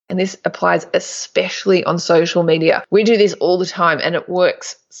and this applies especially on social media. We do this all the time, and it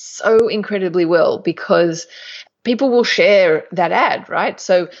works so incredibly well because people will share that ad, right?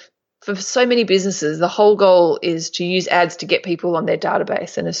 So for so many businesses, the whole goal is to use ads to get people on their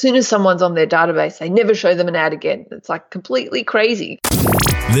database. And as soon as someone's on their database, they never show them an ad again. It's like completely crazy.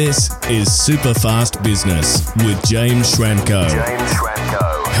 This is Super Fast Business with James Schranko.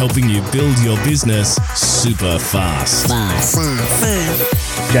 Helping you build your business super fast.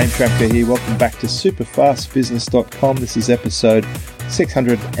 James Schranko here. Welcome back to superfastbusiness.com. This is episode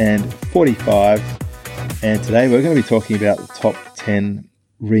 645. And today we're going to be talking about the top 10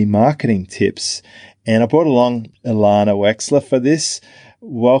 remarketing tips. And I brought along Ilana Wexler for this.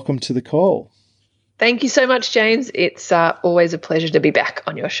 Welcome to the call. Thank you so much, James. It's always a pleasure to be back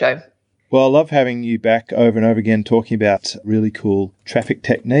on your show. Well, I love having you back over and over again talking about really cool traffic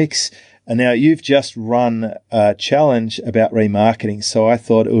techniques. And now you've just run a challenge about remarketing. So I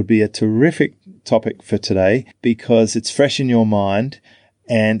thought it would be a terrific topic for today because it's fresh in your mind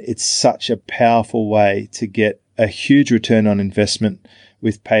and it's such a powerful way to get a huge return on investment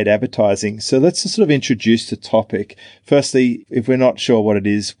with paid advertising. So let's just sort of introduce the topic. Firstly, if we're not sure what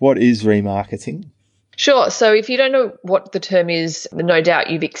is remarketing? Sure. So if you don't know what the term is, no doubt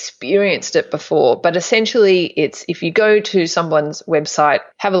you've experienced it before. But essentially, it's if you go to someone's website,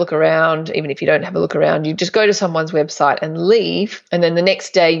 have a look around, even if you don't have a look around, you just go to someone's website and leave. And then the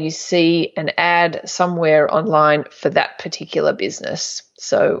next day you see an ad somewhere online for that particular business.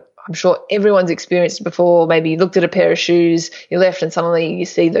 So I'm sure everyone's experienced it before. Maybe you looked at a pair of shoes, you left, and suddenly you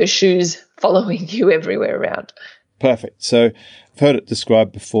see those shoes following you everywhere around. Perfect. So I've heard it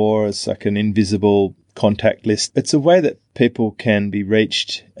described before as like an invisible contact list. It's a way that people can be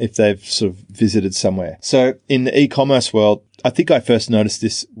reached if they've sort of visited somewhere. So in the e-commerce world, I think I first noticed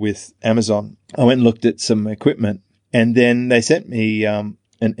this with Amazon. I went and looked at some equipment and then they sent me an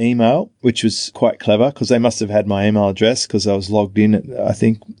email, which was quite clever because they must have had my email address because I was logged in, I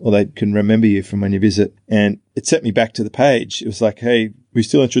think, or they can remember you from when you visit. And it sent me back to the page. It was like, hey, we're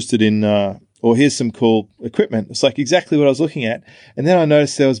still interested in or here's some cool equipment. It's like exactly what I was looking at. And then I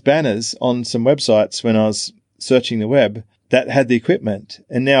noticed there was banners on some websites when I was searching the web that had the equipment.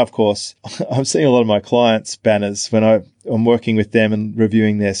 And now, of course, I'm seeing a lot of my clients' banners when I'm working with them and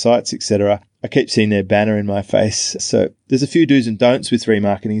reviewing their sites, etc. I keep seeing their banner in my face. So there's a few do's and don'ts with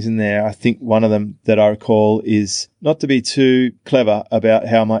remarketing in there. I think one of them that I recall is not to be too clever about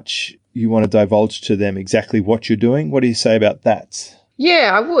how much you want to divulge to them exactly what you're doing. What do you say about that?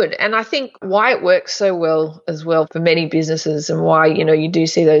 Yeah, I would. And I think why it works so well as well for many businesses and why, you do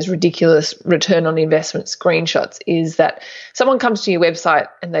see those ridiculous return on investment screenshots is that someone comes to your website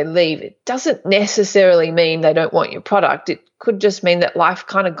and they leave. It doesn't necessarily mean they don't want your product. It could just mean that life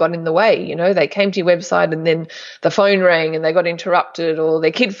kind of got in the way. They came to your website and then the phone rang and they got interrupted or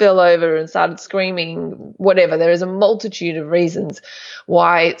their kid fell over and started screaming, whatever. There is a multitude of reasons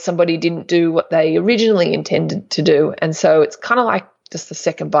why somebody didn't do what they originally intended to do. And so it's kind of like just the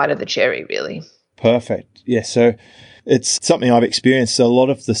second bite of the cherry, really. Perfect. Yeah, so it's something I've experienced. So a lot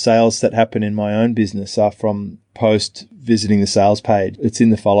of the sales that happen in my own business are from post visiting the sales page. It's in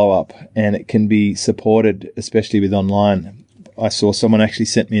the follow-up and it can be supported, especially with online. I saw someone actually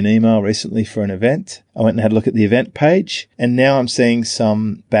sent me an email recently for an event. I went and had a look at the event page and now I'm seeing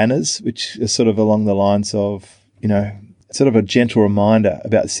some banners which are sort of along the lines of, sort of a gentle reminder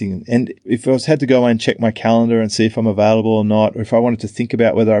about this thing. And if I had to go away and check my calendar and see if I'm available or not, or if I wanted to think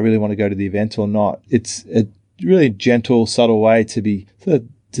about whether I really want to go to the event or not, it's a really gentle, subtle way to be sort of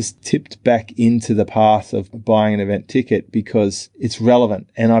just tipped back into the path of buying an event ticket because it's relevant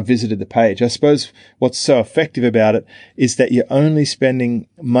and I visited the page. I suppose what's so effective about it is that you're only spending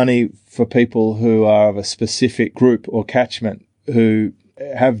money for people who are of a specific group or catchment who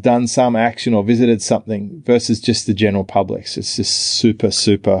have done some action or visited something versus just the general public. So it's just super,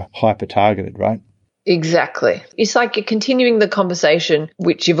 super hyper targeted, right? Exactly. It's like you're continuing the conversation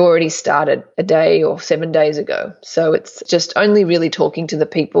which you've already started a day or 7 days ago. So it's just only really talking to the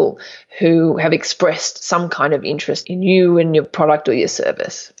people who have expressed some kind of interest in you and your product or your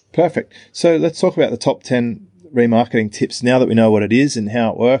service. Perfect. So let's talk about the top 10 remarketing tips now that we know what it is and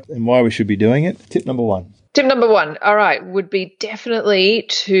how it works and why we should be doing it. Tip number one. Tip number one, all right, would be definitely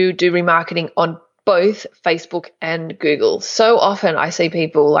to do remarketing on both Facebook and Google. So often I see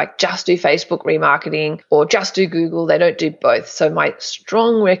people like just do Facebook remarketing or just do Google. They don't do both. So my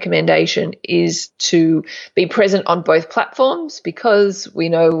strong recommendation is to be present on both platforms because we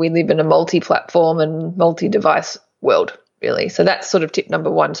know we live in a multi-platform and multi-device world, really. So that's sort of tip number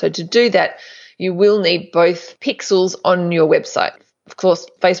one. So to do that, you will need both pixels on your website. Of course,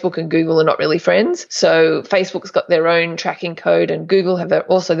 Facebook and Google are not really friends. So Facebook's got their own tracking code and Google have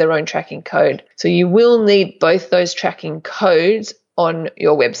also their own tracking code. So you will need both those tracking codes on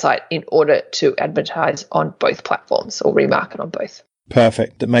your website in order to advertise on both platforms or remarket on both.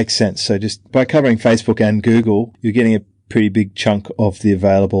 Perfect. That makes sense. So just by covering Facebook and Google, you're getting a pretty big chunk of the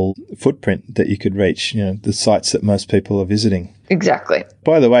available footprint that you could reach, the sites that most people are visiting. Exactly.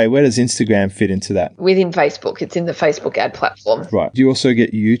 By the way, where does Instagram fit into that? Within Facebook. It's in the Facebook ad platform. Right. Do you also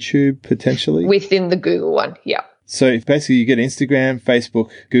get YouTube potentially? Within the Google one, yeah. So basically you get Instagram, Facebook,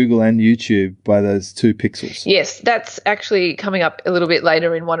 Google and YouTube by those 2 pixels. Yes, that's actually coming up a little bit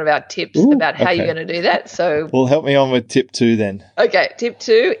later in one of our tips about how you're going to do that. So, well, help me on with tip 2 then. Okay, tip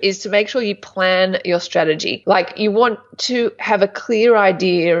 2 is to make sure you plan your strategy. Like you want to have a clear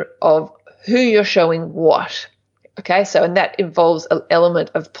idea of who you're showing what. Okay, so and that involves an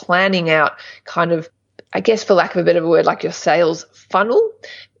element of planning out kind of, I guess for lack of a better word, like your sales funnel,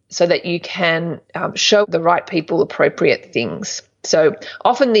 so that you can show the right people appropriate things. So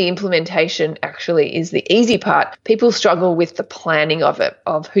often the implementation actually is the easy part. People struggle with the planning of it,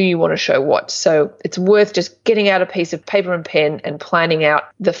 of who you want to show what. So it's worth just getting out a piece of paper and pen and planning out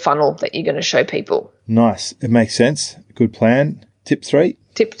the funnel that you're going to show people. Nice. It makes sense. Good plan. Tip 3?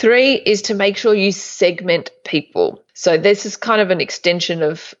 Tip 3 is to make sure you segment people. So this is kind of an extension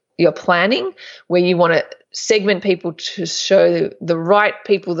of your planning where you want to segment people to show the right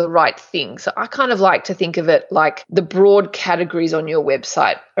people the right things. So I kind of like to think of it like the broad categories on your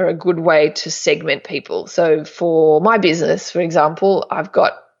website are a good way to segment people. So for my business, for example, I've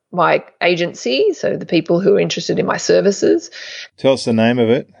got my agency, so the people who are interested in my services. Tell us the name of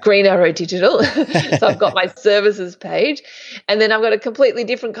it. Green Arrow Digital. So I've got my services page. And then I've got a completely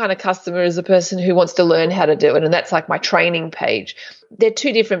different kind of customer as a person who wants to learn how to do it. And that's like my training page. They're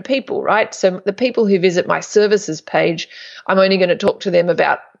 2 different people, right? So the people who visit my services page, I'm only going to talk to them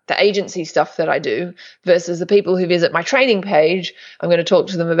about the agency stuff that I do versus the people who visit my training page, I'm going to talk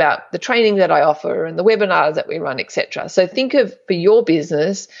to them about the training that I offer and the webinars that we run, etc. So think of, for your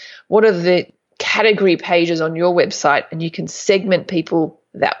business, what are the category pages on your website, and you can segment people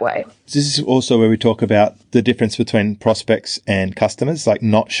that way. This is also where we talk about the difference between prospects and customers, like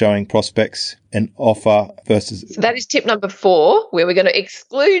not showing prospects an offer versus... So that is tip number 4, where we're going to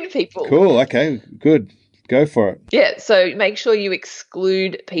exclude people. Cool. Okay, good. Go for it. Yeah, so make sure you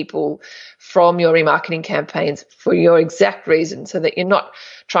exclude people from your remarketing campaigns for your exact reason, so that you're not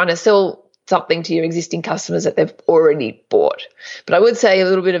trying to sell something to your existing customers that they've already bought. But I would say a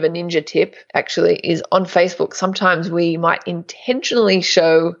little bit of a ninja tip actually is on Facebook. Sometimes we might intentionally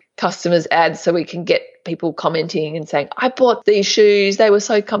show customers ads so we can get people commenting and saying, I bought these shoes, they were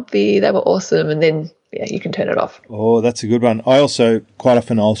so comfy, they were awesome, and then you can turn it off. Oh, that's a good one. I also quite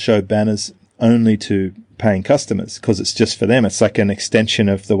often I'll show banners only to paying customers because it's just for them. It's like an extension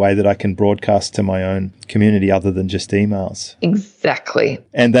of the way that I can broadcast to my own community other than just emails. Exactly.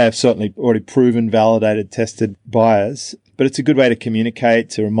 And they have certainly already proven, validated, tested buyers. But it's a good way to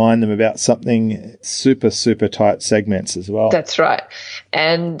communicate, to remind them about something. Super, super tight segments as well. That's right.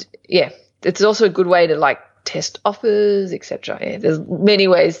 And it's also a good way to like test offers, etc. Yeah, there's many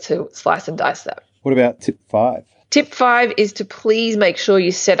ways to slice and dice that. What about tip 5? Tip 5 is to please make sure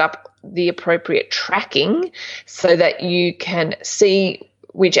you set up the appropriate tracking so that you can see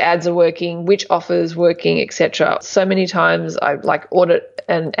which ads are working, which offers working, etc. So many times I audit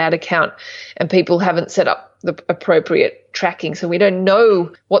an ad account and people haven't set up the appropriate tracking, so we don't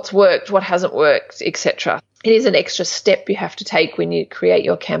know what's worked, what hasn't worked, etc. It is an extra step you have to take when you create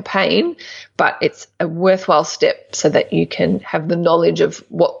your campaign, but it's a worthwhile step so that you can have the knowledge of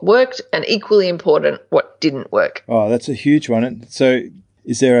what worked and, equally important, what didn't work. Oh, that's a huge one. So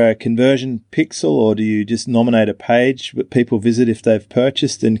is there a conversion pixel, or do you just nominate a page that people visit if they've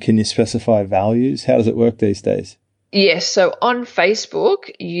purchased, and can you specify values? How does it work these days? Yes, so on Facebook,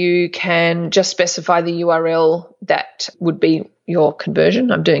 you can just specify the URL that would be your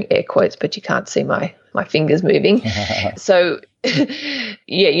conversion. I'm doing air quotes, but you can't see my fingers moving. So,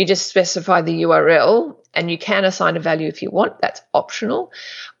 you just specify the URL and you can assign a value if you want. That's optional.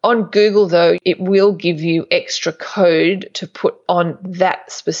 On Google, though, it will give you extra code to put on that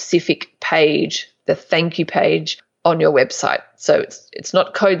specific page, the thank you page on your website. So it's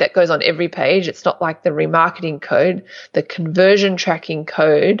not code that goes on every page. It's not like the remarketing code. The conversion tracking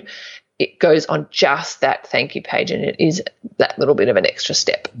code, it goes on just that thank you page, and it is that little bit of an extra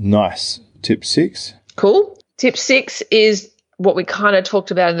step. Nice. Tip 6. Cool. Tip 6 is what we kind of talked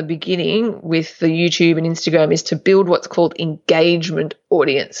about in the beginning with the YouTube and Instagram is to build what's called engagement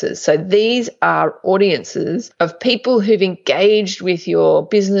audiences. So these are audiences of people who've engaged with your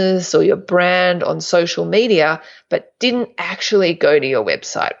business or your brand on social media, but didn't actually go to your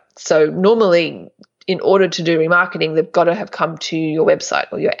website. So normally, in order to do remarketing, they've got to have come to your website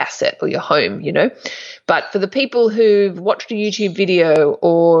or your asset or your home, But for the people who've watched a YouTube video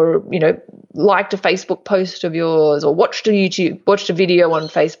or, liked a Facebook post of yours or watched a video on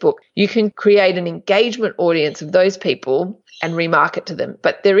Facebook, you can create an engagement audience of those people and remarket to them.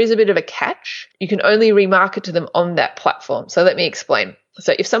 But there is a bit of a catch. You can only remarket to them on that platform. So let me explain.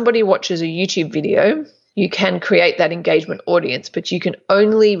 So if somebody watches a YouTube video, you can create that engagement audience, but you can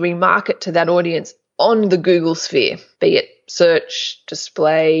only remarket to that audience on the Google sphere, be it search,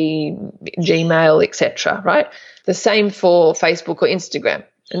 display, Gmail, etc., right? The same for Facebook or Instagram.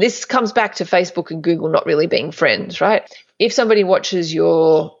 And this comes back to Facebook and Google not really being friends, right? If somebody watches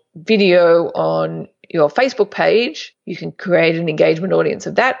your video on your Facebook page, you can create an engagement audience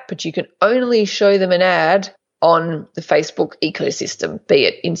of that, but you can only show them an ad on the Facebook ecosystem, be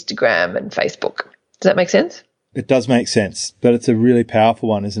it Instagram and Facebook. Does that make sense? It does make sense, but it's a really powerful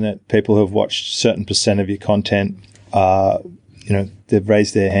one, isn't it? People who have watched a certain percent of your content, they've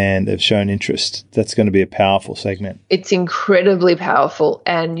raised their hand, they've shown interest. That's going to be a powerful segment. It's incredibly powerful,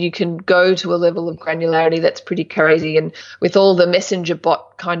 and you can go to a level of granularity that's pretty crazy. And with all the messenger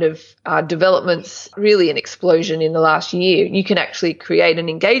bot kind of developments, really an explosion in the last year, you can actually create an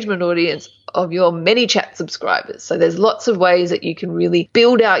engagement audience of your ManyChat subscribers. So there's lots of ways that you can really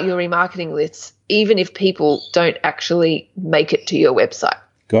build out your remarketing lists, even if people don't actually make it to your website.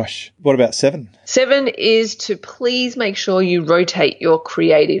 Gosh, what about 7? 7 is to please make sure you rotate your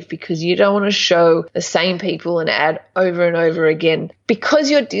creative, because you don't want to show the same people an ad over and over again. Because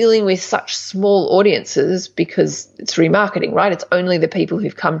you're dealing with such small audiences, because it's remarketing, right? It's only the people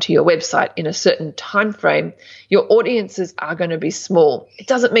who've come to your website in a certain time frame. Your audiences are going to be small. It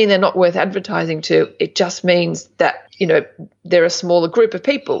doesn't mean they're not worth advertising to. It just means that, they're a smaller group of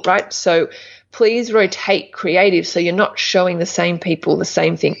people, right? So please rotate creative so you're not showing the same people the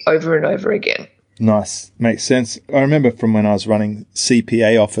same thing over and over again. Nice. Makes sense. I remember from when I was running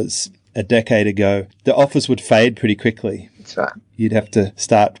CPA offers a decade ago, the offers would fade pretty quickly. That's right. You'd have to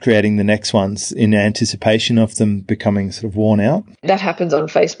start creating the next ones in anticipation of them becoming sort of worn out. That happens on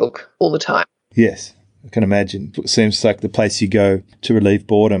Facebook all the time. Yes. I can imagine. It seems like the place you go to relieve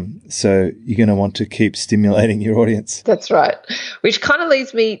boredom. So you're going to want to keep stimulating your audience. That's right. Which kind of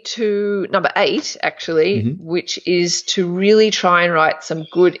leads me to number 8, actually, which is to really try and write some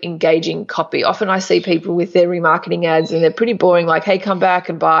good, engaging copy. Often I see people with their remarketing ads and they're pretty boring, like, hey, come back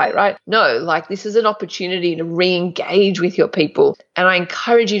and buy, right? No, like this is an opportunity to re-engage with your people. And I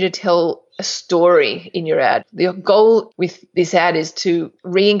encourage you to tell a story in your ad. Your goal with this ad is to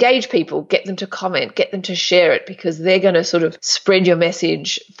re-engage people, get them to comment, get them to share it, because they're going to sort of spread your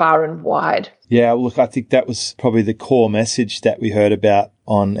message far and wide. Yeah, look, I think that was probably the core message that we heard about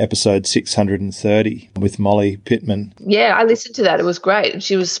on episode 630 with Molly Pittman. Yeah, I listened to that. It was great. And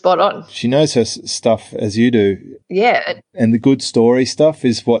she was spot on. She knows her stuff as you do. Yeah. And the good story stuff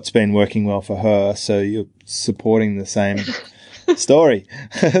is what's been working well for her. So you're supporting the same story.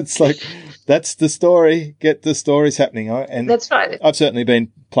 It's like, that's the story. Get the stories happening. And that's right. I've certainly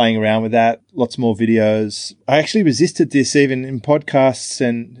been playing around with that. Lots more videos. I actually resisted this even in podcasts,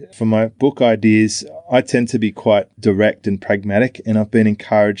 and for my book ideas, I tend to be quite direct and pragmatic, and I've been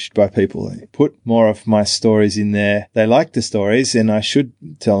encouraged by people to put more of my stories in there. They like the stories, and I should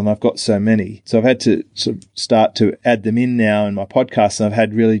tell them I've got so many. So I've had to sort of start to add them in now in my podcast, and I've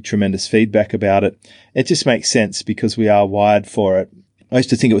had really tremendous feedback about it. It just makes sense because we are wired for it. I used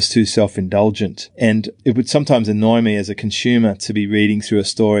to think it was too self-indulgent, and it would sometimes annoy me as a consumer to be reading through a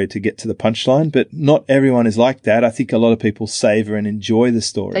story to get to the punchline, but not everyone is like that. I think a lot of people savor and enjoy the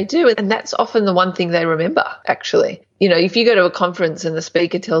story. They do, and that's often the one thing they remember, actually. If you go to a conference and the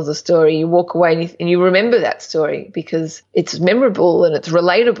speaker tells a story, you walk away and you remember that story because it's memorable and it's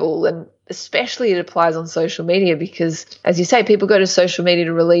relatable, and especially it applies on social media because, as you say, people go to social media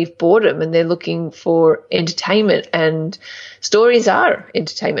to relieve boredom and they're looking for entertainment, and stories are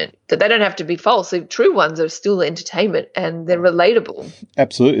entertainment. That they don't have to be false. The true ones are still entertainment and they're relatable.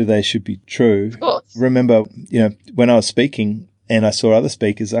 Absolutely, they should be true. Of course. Remember, when I was speaking and I saw other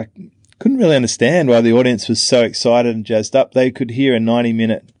speakers, I couldn't really understand why the audience was so excited and jazzed up. They could hear a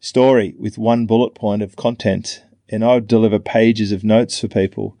 90-minute story with one bullet point of content, and I would deliver pages of notes for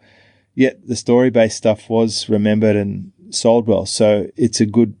people. Yet the story-based stuff was remembered and sold well. So it's a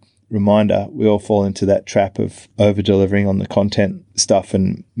good reminder, we all fall into that trap of over-delivering on the content stuff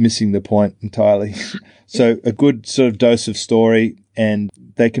and missing the point entirely. So a good sort of dose of story, and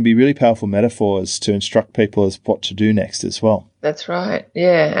they can be really powerful metaphors to instruct people as what to do next as well. That's right.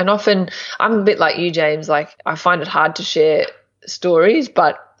 Yeah. And often I'm a bit like you, James. Like, I find it hard to share stories,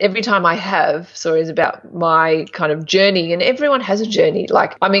 but every time I have stories about my kind of journey, and everyone has a journey,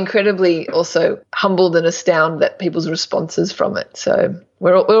 like, I'm incredibly also humbled and astounded at people's responses from it. So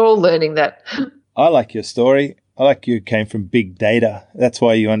we're all learning that. I like your story. I like you came from big data. That's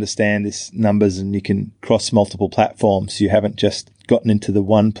why you understand these numbers and you can cross multiple platforms. You haven't just gotten into the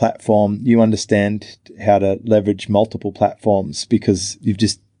one platform. You understand how to leverage multiple platforms because you've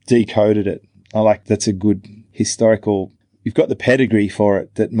just decoded it. I like that's a good historical. You've got the pedigree for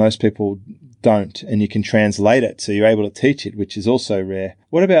it that most people don't, and you can translate it. So you're able to teach it, which is also rare.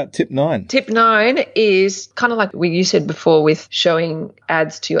 What about tip 9? Tip 9 is kind of like what you said before with showing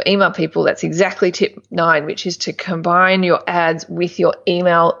ads to your email people. That's exactly tip 9, which is to combine your ads with your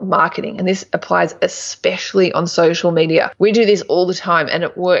email marketing. And this applies especially on social media. We do this all the time, and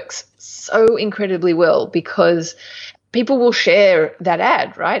it works so incredibly well because people will share that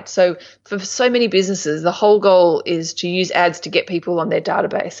ad, right? So for so many businesses, the whole goal is to use ads to get people on their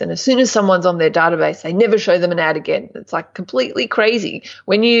database. And as soon as someone's on their database, they never show them an ad again. It's like completely crazy.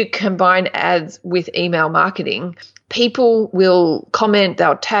 When you combine ads with email marketing, people will comment,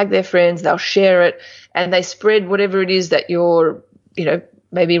 they'll tag their friends, they'll share it, and they spread whatever it is that you're,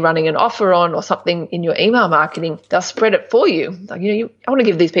 maybe running an offer on or something in your email marketing. They'll spread it for you. Like, I want to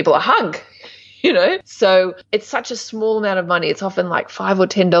give these people a hug. So it's such a small amount of money. It's often like $5 or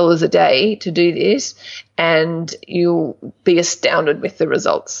 $10 a day to do this, and you'll be astounded with the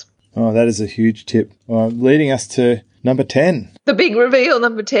results. Oh, that is a huge tip. Leading us to number 10. The big reveal,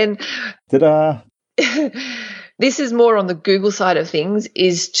 number 10. Ta-da! This is more on the Google side of things,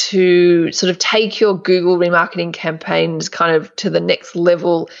 is to sort of take your Google remarketing campaigns kind of to the next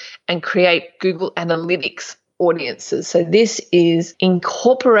level and create Google Analytics audiences. So this is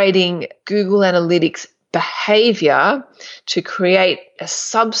incorporating Google Analytics behavior to create a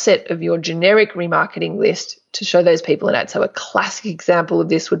subset of your generic remarketing list to show those people an ad. So a classic example of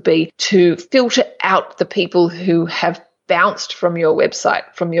this would be to filter out the people who have bounced from your website,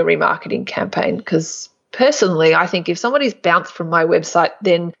 from your remarketing campaign, because personally, I think if somebody's bounced from my website,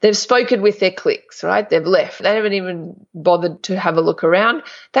 then they've spoken with their clicks, right? They've left. They haven't even bothered to have a look around.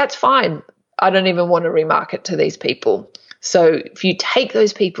 That's fine. I don't even want to remarket to these people. So if you take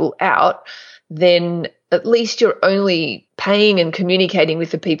those people out, then at least you're only paying and communicating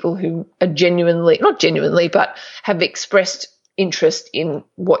with the people who are not genuinely, but have expressed interest in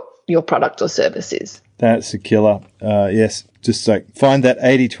what your product or service is. That's a killer. Yes, just like find that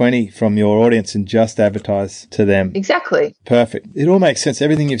 80-20 from your audience and just advertise to them. Exactly. Perfect. It all makes sense,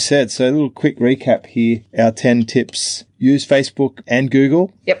 everything you've said. So a little quick recap here. Our 10 tips. Use Facebook and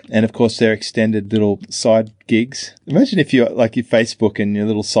Google. Yep. And of course, their extended little side gigs. Imagine if you're like your Facebook and your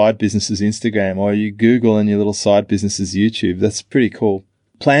little side business is Instagram, or you Google and your little side business is YouTube. That's pretty cool.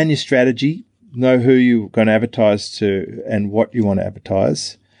 Plan your strategy. Know who you're going to advertise to and what you want to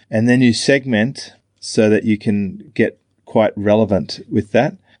advertise. And then you segment so that you can get quite relevant with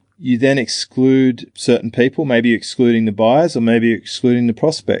that. You then exclude certain people, maybe you're excluding the buyers or maybe you're excluding the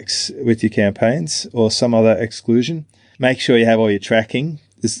prospects with your campaigns or some other exclusion. Make sure you have all your tracking.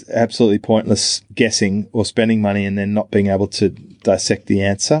 It's absolutely pointless guessing or spending money and then not being able to dissect the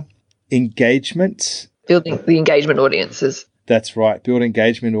answer. Engagement. Building the engagement audiences. That's right. Build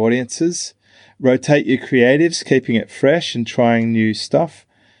engagement audiences. Rotate your creatives, keeping it fresh and trying new stuff.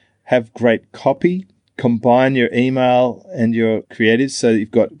 Have great copy. Combine your email and your creatives so that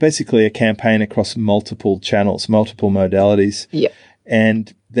you've got basically a campaign across multiple channels, multiple modalities. Yep.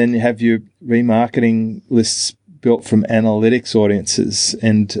 And then you have your remarketing lists built from analytics audiences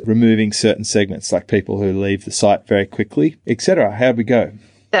and removing certain segments like people who leave the site very quickly, etc. How'd we go?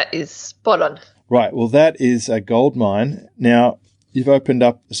 That is spot on. Right. Well, that is a gold mine. Now, you've opened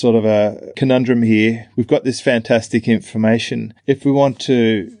up sort of a conundrum here. We've got this fantastic information. If we want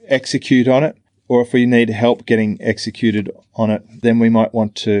to execute on it, or if we need help getting executed on it, then we might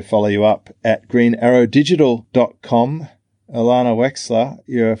want to follow you up at greenarrowdigital.com. Alana Wexler,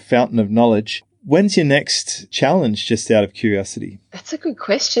 you're a fountain of knowledge. When's your next challenge, just out of curiosity? That's a good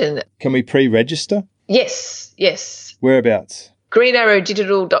question. Can we pre-register? Yes. Whereabouts?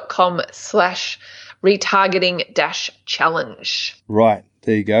 greenarrowdigital.com/retargeting-challenge. Right.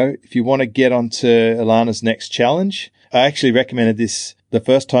 There you go. If you want to get onto Alana's next challenge, I actually recommended this the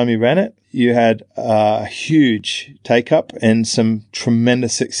first time you ran it. you had a huge take-up and some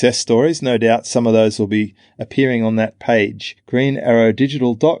tremendous success stories. No doubt some of those will be appearing on that page,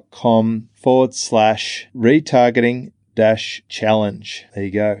 greenarrowdigital.com/retargeting-challenge. There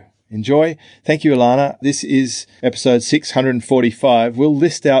you go. Enjoy. Thank you, Alana. This is episode 645. We'll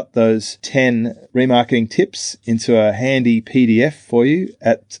list out those 10 remarketing tips into a handy PDF for you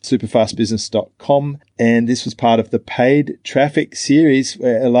at superfastbusiness.com. And this was part of the paid traffic series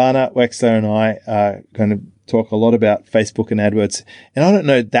where Alana Wexler and I are going to talk a lot about Facebook and AdWords. And I don't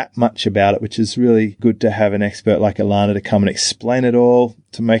know that much about it, which is really good to have an expert like Alana to come and explain it all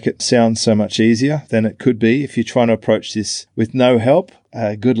to make it sound so much easier than it could be if you're trying to approach this with no help.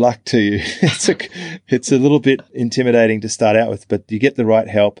 Good luck to you. It's a little bit intimidating to start out with, but you get the right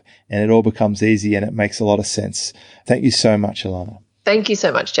help and it all becomes easy and it makes a lot of sense. Thank you so much, Alana. Thank you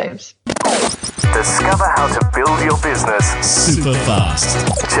so much, James. Discover how to build your business super fast.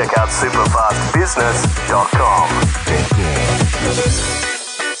 Check out superfastbusiness.com.